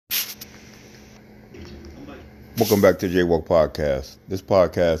Welcome back to the J-Walk Podcast. This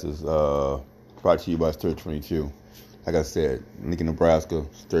podcast is brought to you by Stir 22. Like I said, Lincoln, Nebraska,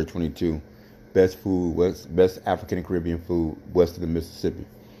 Stir 22. Best food, best African and Caribbean food west of the Mississippi.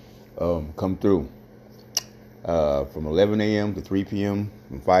 Come through from 11 a.m. to 3 p.m.,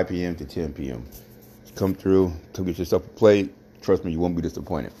 from 5 p.m. to 10 p.m. Come through, come get yourself a plate. Trust me, you won't be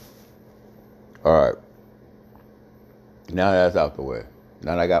disappointed. All right. Now that's out the way.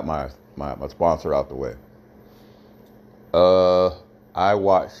 Now that I got my sponsor out the way. I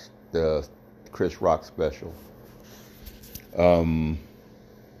watched the Chris Rock special. I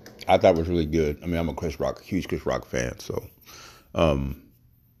thought it was really good. I mean, I'm a huge Chris Rock fan, so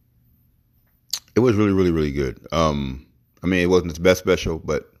it was really, really, really good. I mean, it wasn't his best special,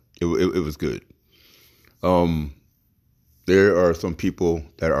 but it was good. There are some people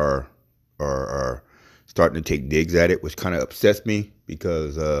that are starting to take digs at it, which kind of upsets me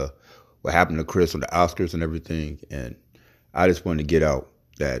because what happened to Chris on the Oscars and everything, and I just wanted to get out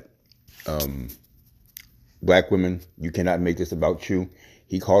that black women, you cannot make this about you.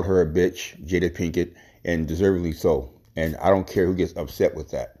 He called her a bitch, Jada Pinkett, and deservedly so. And I don't care who gets upset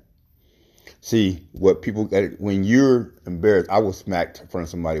with that. See, when you're embarrassed, I was smacked in front of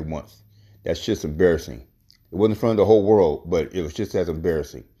somebody once. That's just embarrassing. It wasn't in front of the whole world, but it was just as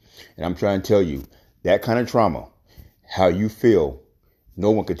embarrassing. And I'm trying to tell you, that kind of trauma, how you feel,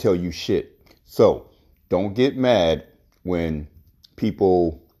 no one could tell you shit. So don't get mad when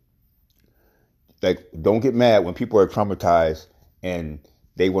people don't get mad when people are traumatized and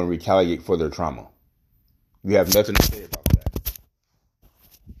they want to retaliate for their trauma. You have nothing to say about that.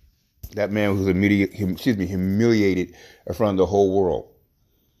 That man was humiliated in front of the whole world.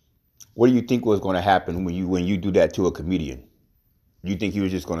 What do you think was going to happen when you do that to a comedian? You think he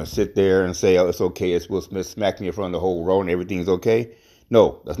was just going to sit there and say, "Oh, it's okay. It's Will Smith smacked me in front of the whole world and everything's okay"?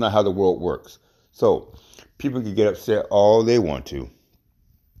 No, that's not how the world works. So people can get upset all they want to.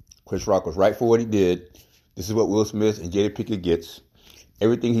 Chris Rock was right for what he did. This is what Will Smith and Jada Pinkett gets.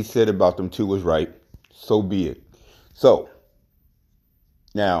 Everything he said about them two was right. So be it. So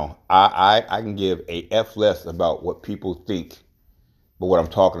now I can give a F less about what people think, but what I'm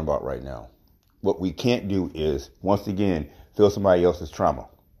talking about right now. What we can't do is, once again, feel somebody else's trauma.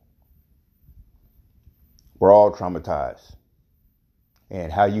 We're all traumatized.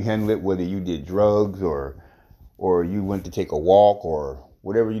 And how you handle it, whether you did drugs or you went to take a walk or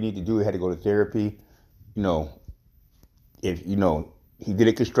whatever you need to do, you had to go to therapy, if he did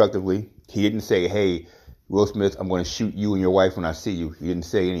it constructively. He didn't say, "Hey, Will Smith, I'm going to shoot you and your wife when I see you." He didn't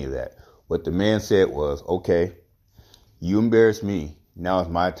say any of that. What the man said was, "Okay, you embarrassed me. Now it's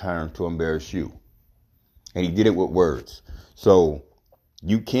my turn to embarrass you." And he did it with words. So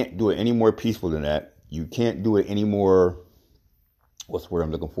you can't do it any more peaceful than that. You can't do it any more, what's the word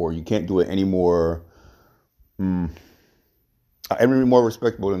I'm looking for? You can't do it any more, any more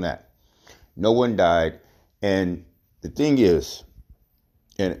respectable than that. No one died. And the thing is,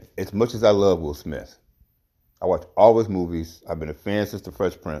 and as much as I love Will Smith, I watch all his movies. I've been a fan since The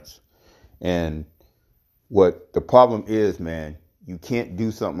Fresh Prince. And what the problem is, man, you can't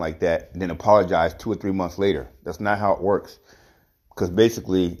do something like that and then apologize 2 or 3 months later. That's not how it works. Because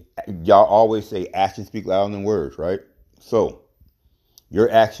basically, y'all always say actions speak louder than words, right? So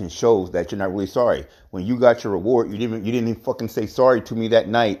your action shows that you're not really sorry. When you got your reward, you didn't even fucking say sorry to me that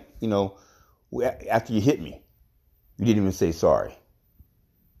night, after you hit me. You didn't even say sorry.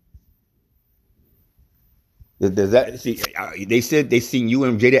 Does that see? They said they seen you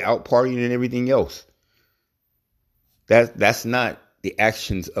and Jada out partying and everything else. That's not the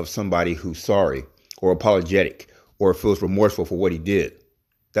actions of somebody who's sorry or apologetic or feels remorseful for what he did.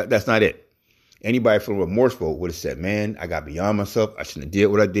 That's not it. Anybody feeling remorseful would have said, "Man, I got beyond myself. I shouldn't have did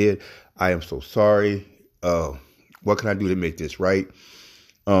what I did. I am so sorry. What can I do to make this right?"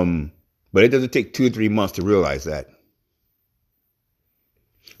 But it doesn't take 2 or 3 months to realize that.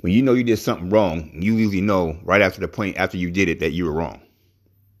 When you know you did something wrong, you usually know right after the point after you did it that you were wrong.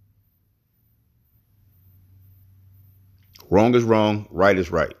 Wrong is wrong, right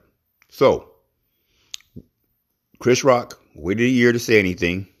is right. So, Chris Rock waited a year to say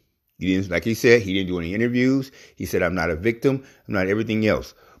anything. He didn't, like he said, he didn't do any interviews. He said, "I'm not a victim. I'm not everything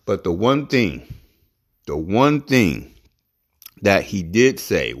else." But the one thing that he did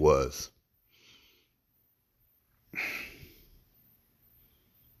say was,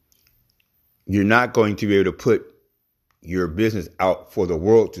 you're not going to be able to put your business out for the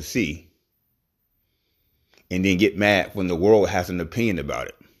world to see and then get mad when the world has an opinion about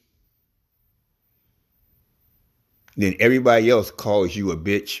it. Then everybody else calls you a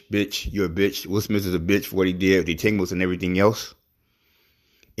bitch, you're a bitch. Will Smith is a bitch for what he did, the tingles and everything else.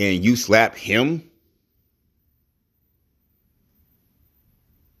 And you slap him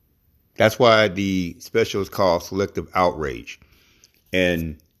That's why the special is called Selective Outrage.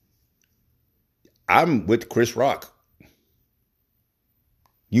 And I'm with Chris Rock.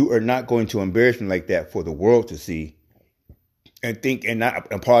 You are not going to embarrass me like that for the world to see and think and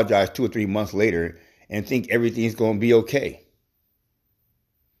not apologize 2 or 3 months later and think everything's going to be okay.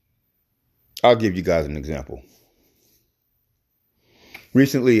 I'll give you guys an example.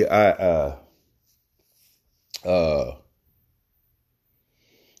 Recently, I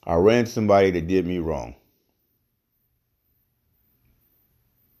ran into somebody that did me wrong.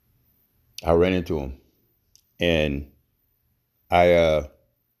 I ran into him, and I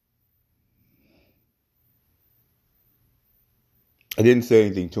didn't say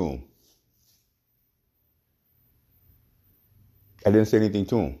anything to him.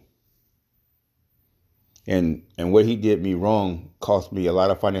 And what he did me wrong cost me a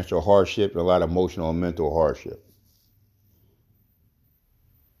lot of financial hardship and a lot of emotional and mental hardship.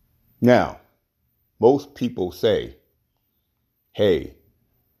 Now, most people say, hey,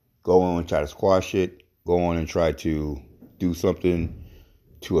 go on and try to squash it. Go on and try to do something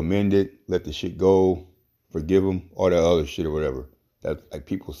to amend it. Let the shit go. Forgive them. All that other shit or whatever. That like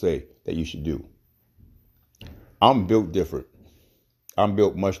people say that you should do. I'm built different. I'm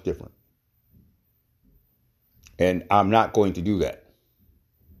built much different. And I'm not going to do that.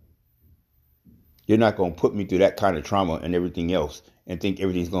 You're not going to put me through that kind of trauma and everything else and think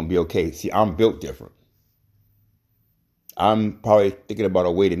everything's going to be okay. See, I'm built different. I'm probably thinking about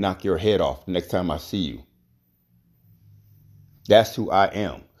a way to knock your head off the next time I see you. That's who I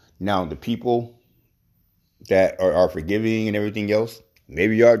am. Now, the people that are forgiving and everything else,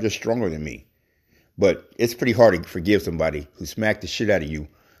 maybe you are just stronger than me. But it's pretty hard to forgive somebody who smacked the shit out of you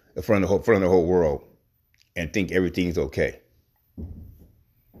in front of the whole world and think everything's okay.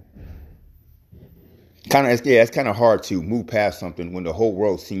 It's kind of hard to move past something when the whole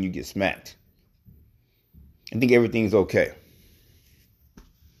world's seen you get smacked and think everything's okay.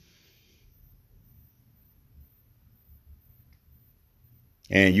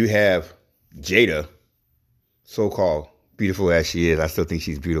 And you have Jada, so-called beautiful as she is, I still think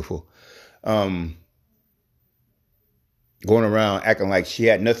she's beautiful, going around acting like she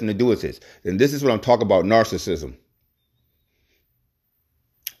had nothing to do with this. And this is what I'm talking about, narcissism.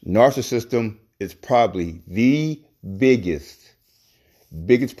 Narcissism is probably the biggest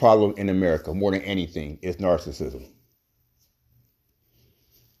problem in America, more than anything, is narcissism.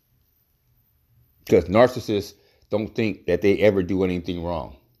 Because narcissists don't think that they ever do anything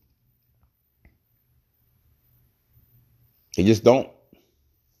wrong. They just don't.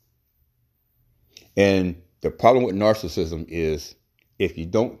 And the problem with narcissism is if you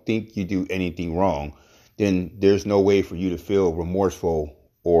don't think you do anything wrong, then there's no way for you to feel remorseful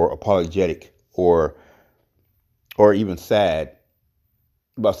or apologetic or even sad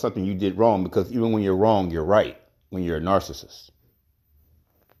about something you did wrong, because even when you're wrong, you're right when you're a narcissist.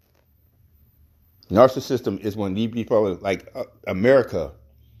 Narcissism is when these people, like America,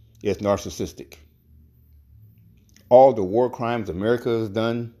 is narcissistic. All the war crimes America has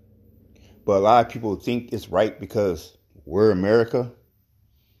done, but a lot of people think it's right because we're America.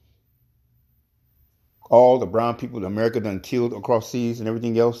 All the brown people that America done killed across seas and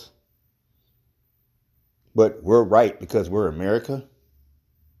everything else, but we're right because we're America.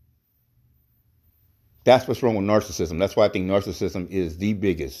 That's what's wrong with narcissism. That's why I think narcissism is the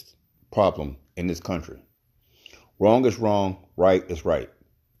biggest problem in this country. Wrong is wrong, right is right.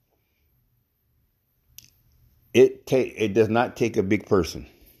 It does not take a big person.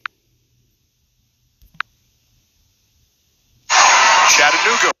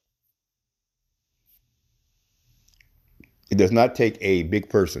 Chattanooga. It does not take a big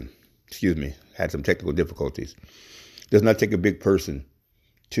person. Excuse me, had some technical difficulties. It does not take a big person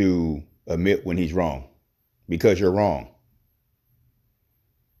to admit when he's wrong, because you're wrong.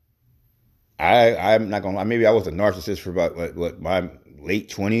 I'm not gonna lie. Maybe I was a narcissist for about my late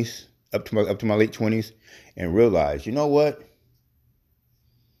 20s, up to my late 20s, and realized, you know what?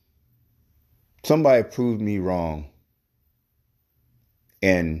 Somebody proved me wrong,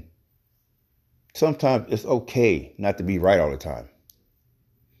 and sometimes it's okay not to be right all the time.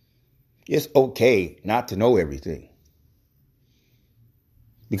 It's okay not to know everything,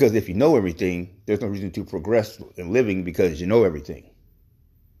 because if you know everything, there's no reason to progress in living because you know everything.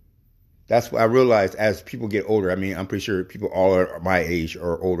 That's what I realized as people get older. I mean, I'm pretty sure people all are my age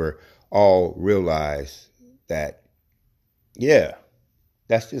or older all realize that, yeah,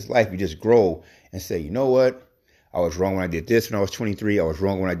 that's just life. You just grow and say, you know what? I was wrong when I did this when I was 23. I was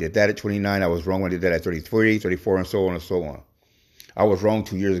wrong when I did that at 29. I was wrong when I did that at 33, 34, and so on and so on. I was wrong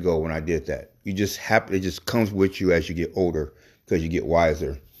 2 years ago when I did that. It just comes with you as you get older because you get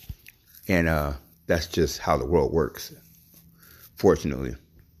wiser. And that's just how the world works, fortunately.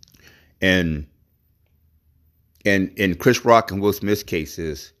 And in Chris Rock and Will Smith's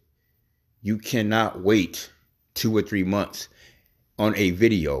cases, you cannot wait 2 or 3 months on a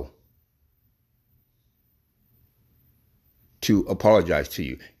video to apologize to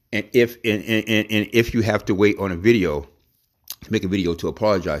you. And if you have to wait on a video to make a video to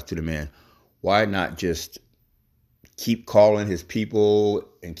apologize to the man, why not just keep calling his people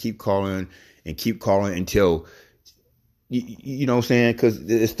and keep calling until you know what I'm saying? Because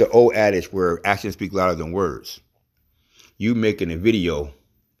it's the old adage where actions speak louder than words. You making a video,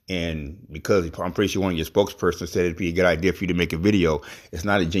 and because I'm pretty sure one of your spokespersons said it'd be a good idea for you to make a video, it's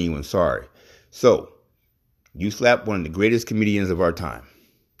not a genuine sorry. So you slap one of the greatest comedians of our time.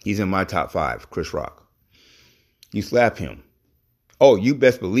 He's in my top 5, Chris Rock. You slap him. Oh, you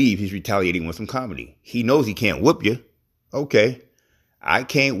best believe he's retaliating with some comedy. He knows he can't whoop you. Okay, I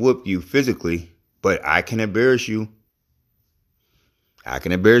can't whoop you physically, but I can embarrass you. I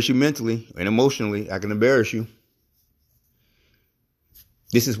can embarrass you mentally and emotionally. I can embarrass you.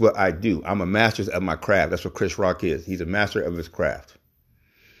 This is what I do. I'm a master of my craft. That's what Chris Rock is. He's a master of his craft.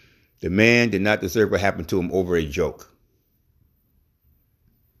 The man did not deserve what happened to him over a joke.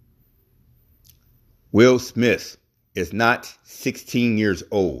 Will Smith is not 16 years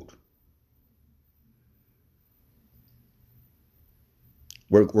old.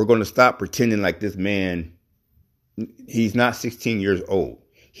 We're going to stop pretending like this man, he's not 16 years old.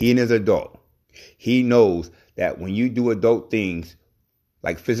 He is an adult. He knows that when you do adult things,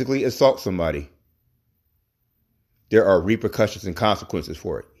 like physically assault somebody, there are repercussions and consequences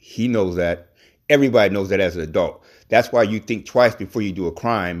for it. He knows that. Everybody knows that as an adult. That's why you think twice before you do a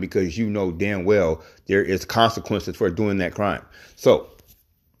crime, because you know damn well there is consequences for doing that crime. So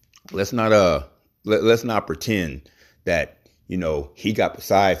let's not pretend that, you know, he got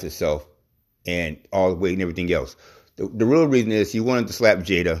besides himself and all the weight and everything else. The real reason is he wanted to slap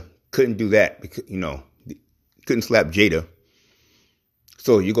Jada, couldn't do that because, you know, couldn't slap Jada.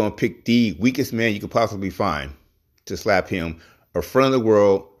 So you're going to pick the weakest man you could possibly find to slap him in front of the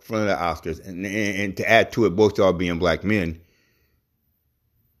world, in front of the Oscars, and to add to it, both y'all being black men.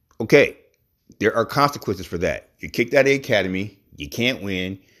 Okay, there are consequences for that. You kicked out of the Academy, you can't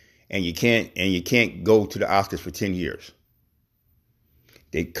win, and you can't go to the Oscars for 10 years.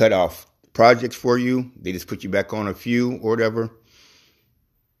 They cut off projects for you. They just put you back on a few or whatever.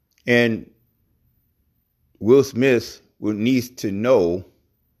 And Will Smith needs to know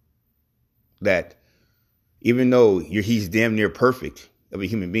that even though he's damn near perfect of a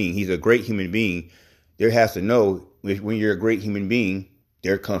human being, he's a great human being, there has to know when you're a great human being,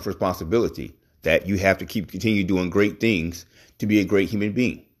 there comes responsibility that you have to continue doing great things to be a great human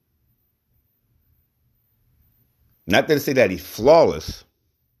being. Not to say that he's flawless,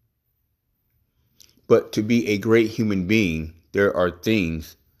 but to be a great human being, there are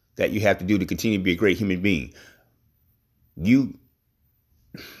things that you have to do to continue to be a great human being.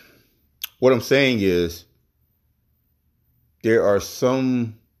 What I'm saying is, there are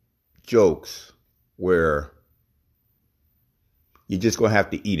some jokes where you're just going to have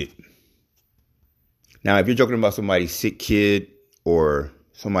to eat it. Now, if you're joking about somebody's sick kid or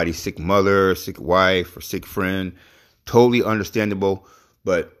somebody's sick mother, sick wife, or sick friend, totally understandable.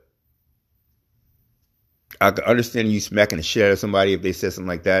 But I can understand you smacking the shit out of somebody if they said something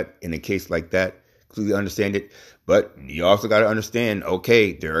like that in a case like that. Completely understand it. But you also got to understand,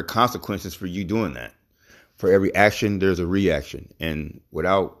 okay, there are consequences for you doing that. For every action, there's a reaction. And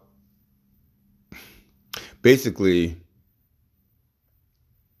basically,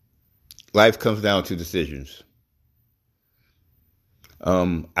 life comes down to decisions.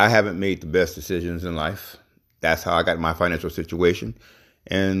 I haven't made the best decisions in life. That's how I got my financial situation.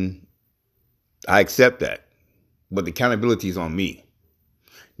 And I accept that. But the accountability is on me.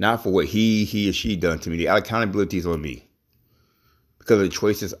 Not for what he or she done to me. The accountability is on me. Because of the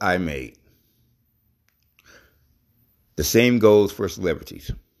choices I made. The same goes for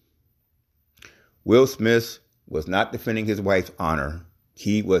celebrities. Will Smith was not defending his wife's honor.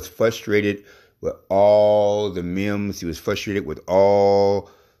 He was frustrated with all the memes. He was frustrated with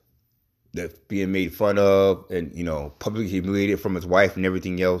all that's being made fun of and, you know, publicly humiliated from his wife and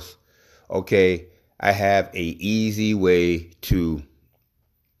everything else. Okay, I found an easy way to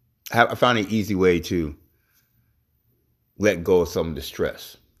let go of some of the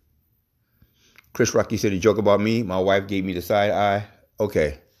stress. Chris Rock, you said a joke about me. My wife gave me the side eye.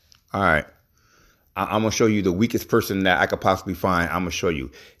 Okay. All right. I'm going to show you the weakest person that I could possibly find. I'm going to show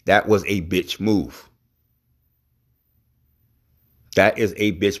you. That was a bitch move. That is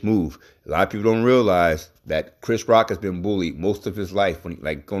a bitch move. A lot of people don't realize that Chris Rock has been bullied most of his life when,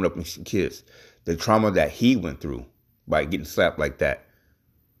 like, growing up as kids. The trauma that he went through by getting slapped like that.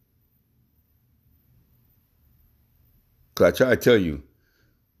 Because I try to tell you,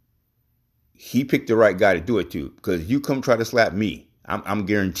 he picked the right guy to do it to. Because you come try to slap me, I'm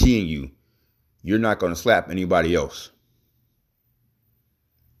guaranteeing you, you're not going to slap anybody else.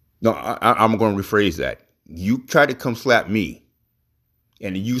 No, I'm going to rephrase that. You try to come slap me,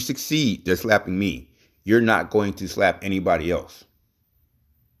 and you succeed at slapping me, you're not going to slap anybody else.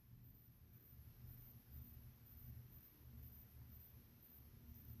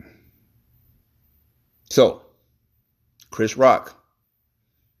 So, Chris Rock,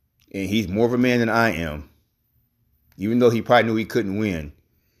 and he's more of a man than I am, even though he probably knew he couldn't win,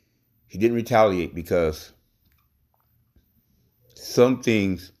 he didn't retaliate because some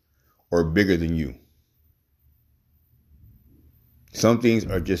things are bigger than you. Some things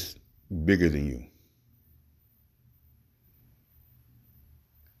are just bigger than you.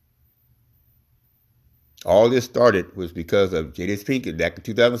 All this started was because of Jada Pinkett back in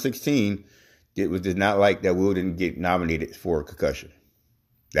 2016. Did not like that Will didn't get nominated for a concussion.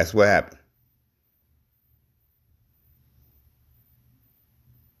 That's what happened.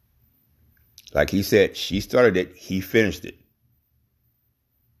 Like he said, she started it, he finished it.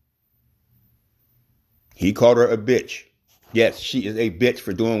 He called her a bitch. Yes, she is a bitch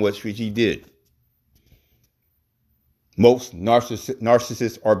for doing what she did. Most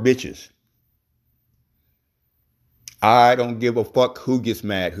narcissists are bitches. I don't give a fuck who gets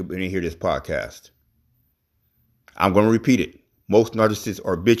mad who didn't hear this podcast. I'm going to repeat it. Most narcissists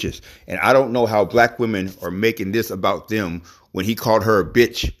are bitches. And I don't know how black women are making this about them when he called her a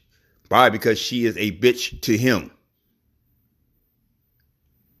bitch. Why? Because she is a bitch to him.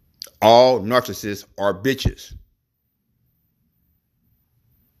 All narcissists are bitches.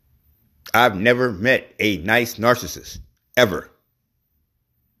 I've never met a nice narcissist, ever.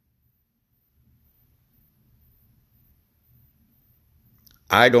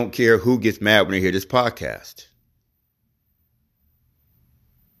 I don't care who gets mad when they hear this podcast.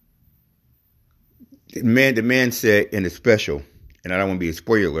 The man said in the special, and I don't want to be a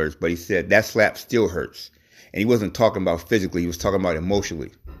spoiler alert, but he said that slap still hurts. And he wasn't talking about physically, he was talking about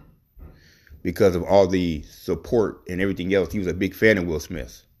emotionally. Because of all the support and everything else. He was a big fan of Will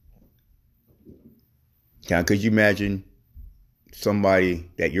Smith. Now, could you imagine somebody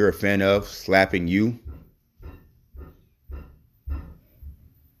that you're a fan of slapping you?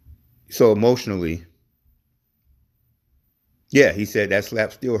 So emotionally, yeah, he said that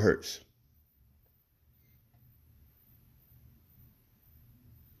slap still hurts.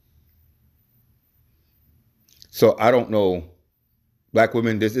 So I don't know, black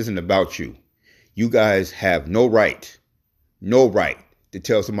women, this isn't about you. You guys have no right to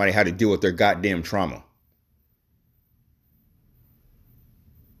tell somebody how to deal with their goddamn trauma.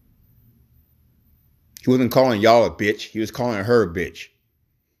 He wasn't calling y'all a bitch. He was calling her a bitch.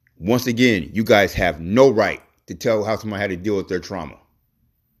 Once again, you guys have no right to tell how somebody had to deal with their trauma.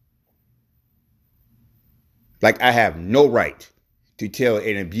 Like I have no right to tell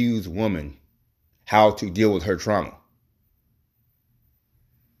an abused woman how to deal with her trauma.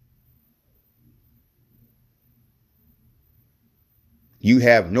 You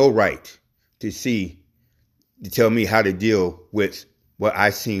have no right to tell me how to deal with what I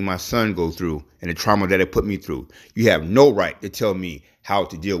seen my son go through and the trauma that it put me through. You have no right to tell me how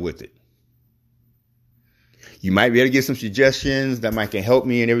to deal with it. You might be able to get some suggestions that might can help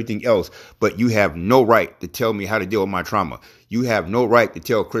me and everything else, but you have no right to tell me how to deal with my trauma. You have no right to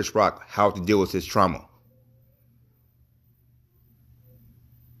tell Chris Rock how to deal with his trauma.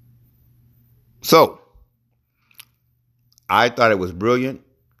 So, I thought it was brilliant.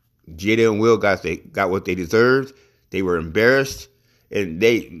 Jada and Will got what they deserved. They were embarrassed. And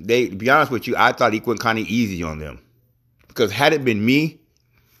they, to be honest with you, I thought he went kind of easy on them. Because had it been me,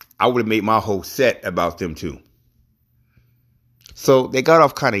 I would have made my whole set about them too. So they got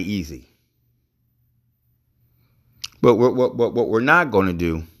off kind of easy. But what we're not going to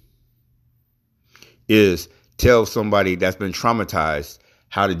do is tell somebody that's been traumatized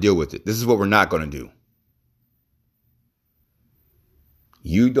how to deal with it. This is what we're not going to do.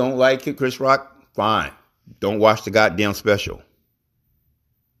 You don't like it, Chris Rock? Fine. Don't watch the goddamn special.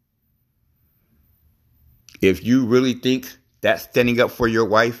 If you really think that's standing up for your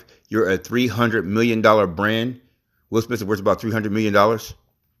wife, you're a $300 million brand. Will Smith is worth about $300 million.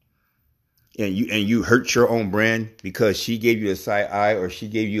 And you hurt your own brand because she gave you a side eye or she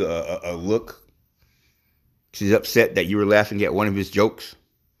gave you a look. She's upset that you were laughing at one of his jokes.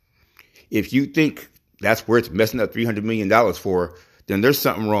 If you think that's worth messing up $300 million for, then there's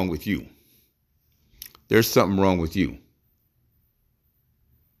something wrong with you. there's something wrong with you.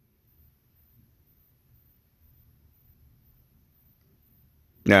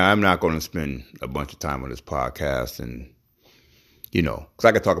 Now, I'm not going to spend a bunch of time on this podcast and, because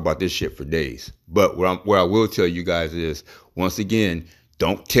I could talk about this shit for days. But what I will tell you guys is, once again,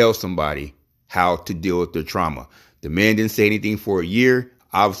 don't tell somebody how to deal with their trauma. The man didn't say anything for a year,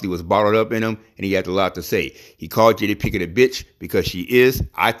 obviously was bottled up in him, and he had a lot to say. He called Jada Pinkett a bitch because she is.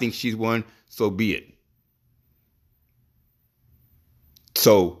 I think she's one, so be it.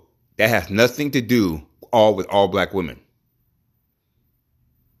 So that has nothing to do with all black women.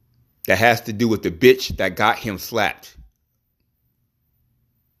 That has to do with the bitch that got him slapped,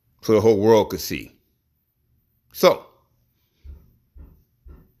 so the whole world could see. So,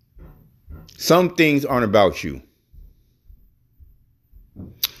 some things aren't about you.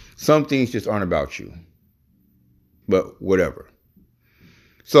 Some things just aren't about you. But whatever.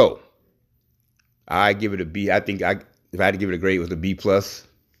 So, I give it a B. I think if I had to give it a grade, it was a B plus.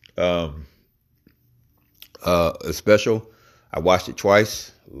 A special. I watched it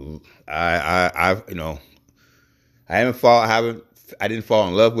twice. I didn't fall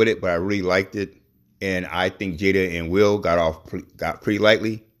in love with it, but I really liked it. And I think Jada and Will got pretty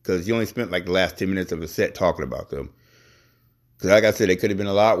lightly, because you only spent like the last 10 minutes of the set talking about them. Because like I said, it could have been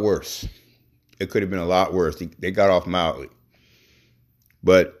a lot worse. It could have been a lot worse. They got off mildly.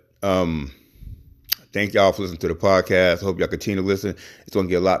 But thank y'all for listening to the podcast. I hope y'all continue to listen. It's going to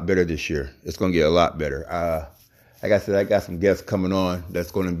get a lot better this year. It's going to get a lot better. Like I said, I got some guests coming on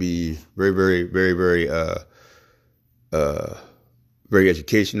that's going to be very, very, very, very, very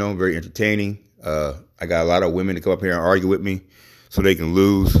educational, very entertaining. I got a lot of women to come up here and argue with me so they can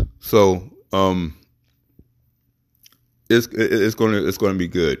lose. So, it's going to be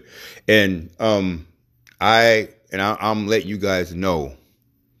good. And, I'm letting you guys know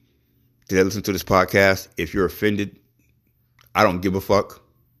that listen to this podcast. If you're offended, I don't give a fuck.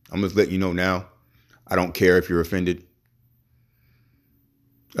 I'm just letting you know now. I don't care if you're offended.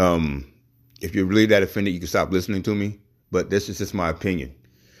 If you're really that offended, you can stop listening to me. But this is just my opinion.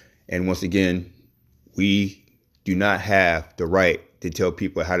 And once again, we do not have the right to tell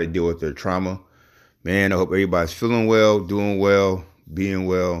people how to deal with their trauma. Man, I hope everybody's feeling well, doing well, being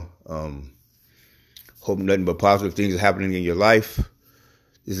well. Hope nothing but positive things are happening in your life.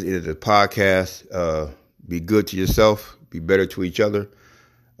 This is the podcast. Be good to yourself. Be better to each other.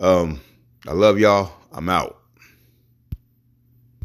 I love y'all. I'm out.